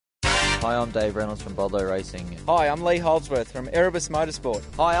Hi, I'm Dave Reynolds from Bodlow Racing. Hi, I'm Lee Holdsworth from Erebus Motorsport.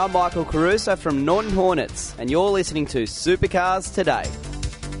 Hi, I'm Michael Caruso from Norton Hornets, and you're listening to Supercars Today.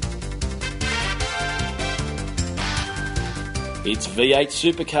 It's V8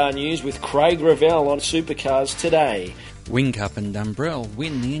 Supercar News with Craig Ravel on Supercars Today. Whincup and Dumbrell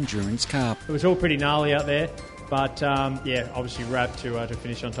win the Endurance Cup. It was all pretty gnarly out there, but obviously Rab to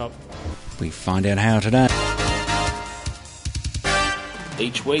finish on top. We find out how today.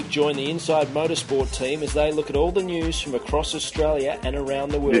 Each week, join the Inside Motorsport team as they look at all the news from across Australia and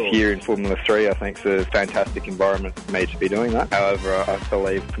around the world. This year in Formula 3, I think it's a fantastic environment for me to be doing that. However, I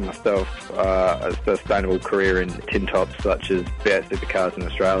believe for myself, a sustainable career in tin tops such as V8 Supercars in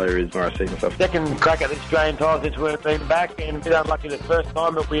Australia is where I see myself. Second crack at the Australian title since we've been back, and a bit unlucky the first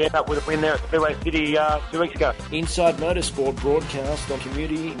time, but we end up with a win there at Speedway City 2 weeks ago. Inside Motorsport broadcast on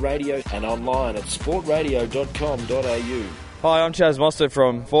community radio and online at sportradio.com.au. Hi, I'm Chaz Mostert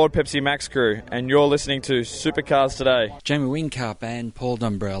from Ford Pepsi Max Crew, and you're listening to Supercars Today. Jamie Whincup and Paul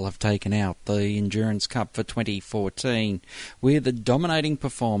Dumbrell have taken out the Endurance Cup for 2014 with a dominating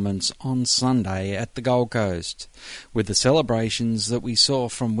performance on Sunday at the Gold Coast. With the celebrations that we saw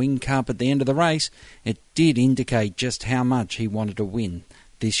from Whincup at the end of the race, it did indicate just how much he wanted to win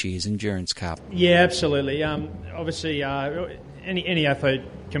this year's Endurance Cup. Yeah, absolutely. Obviously, any athlete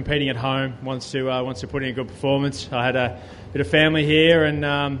competing at home wants to put in a good performance. I had a bit of family here and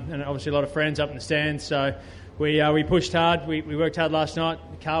obviously a lot of friends up in the stands, so we pushed hard. We worked hard last night.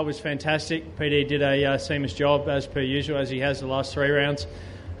 The car was fantastic. PD did a seamless job as per usual, as he has the last 3 rounds.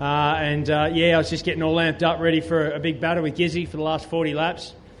 I was just getting all amped up, ready for a big battle with Gizzy for the last 40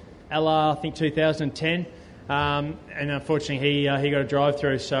 laps, a la, I think, 2010. And unfortunately, he got a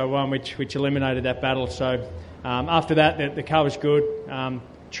drive-through, so which eliminated that battle. So after that, the car was good.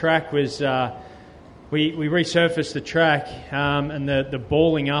 Track was... We resurfaced the track, and the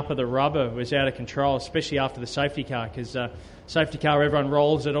balling up of the rubber was out of control, especially after the safety car, because safety car, everyone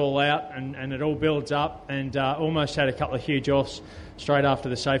rolls it all out and it all builds up, and almost had a couple of huge offs straight after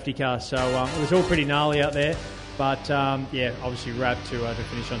the safety car. So it was all pretty gnarly out there, but obviously Rab to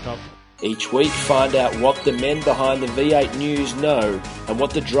finish on top. Each week, find out what the men behind the V8 News know and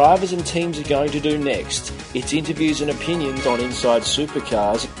what the drivers and teams are going to do next. It's interviews and opinions on Inside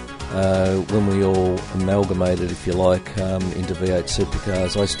Supercars. When we all amalgamated, if you like, into V8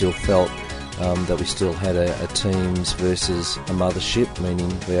 Supercars, I still felt that we still had a teams versus a mothership,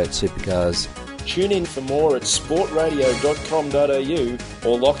 meaning V8 Supercars. Tune in for more at sportradio.com.au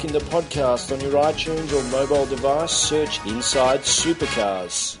or lock in the podcast on your iTunes or mobile device. Search Inside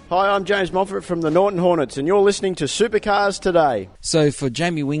Supercars. Hi, I'm James Moffat from the Norton Hornets, and you're listening to Supercars Today. So for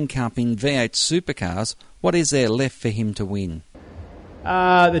Jamie Whincup in V8 Supercars, what is there left for him to win?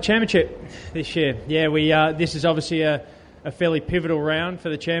 The championship this year. Yeah, this is obviously a fairly pivotal round for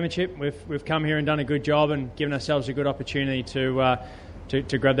the championship. We've come here and done a good job and given ourselves a good opportunity to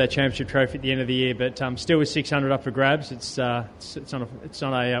grab that championship trophy at the end of the year. But still, with 600 up for grabs, it's not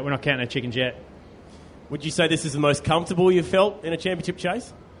we're not counting our chickens yet. Would you say this is the most comfortable you've felt in a championship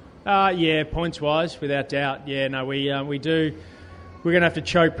chase? Yeah, points wise, without doubt. Yeah, no, we do. We're going to have to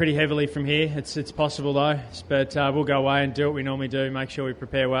choke pretty heavily from here. It's possible though, but we'll go away and do what we normally do, make sure we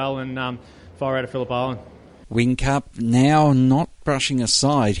prepare well and fire out of Phillip Island. Whincup now not brushing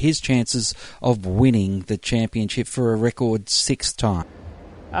aside his chances of winning the championship for a record 6th time.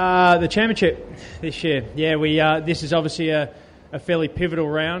 The championship this year. Yeah, this is obviously a fairly pivotal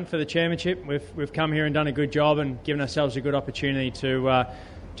round for the championship. We've come here and done a good job and given ourselves a good opportunity to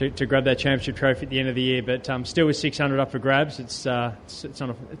grab that championship trophy at the end of the year, but still with 600 up for grabs, we're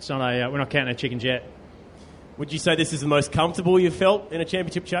not counting our chickens yet. Would you say this is the most comfortable you've felt in a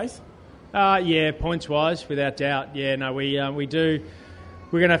championship chase? Yeah, points wise, without doubt. Yeah, no, we do.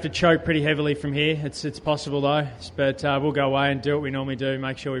 We're going to have to choke pretty heavily from here. It's possible though, but we'll go away and do what we normally do,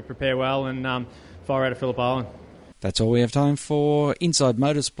 make sure we prepare well and fire out of Phillip Island. That's all we have time for. Inside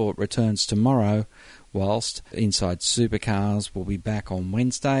Motorsport returns tomorrow, whilst Inside Supercars will be back on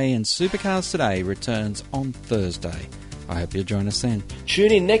Wednesday, and Supercars Today returns on Thursday. I hope you'll join us then.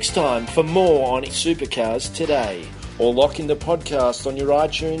 Tune in next time for more on Supercars Today, or lock in the podcast on your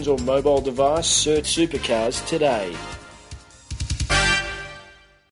iTunes or mobile device. Search Supercars Today.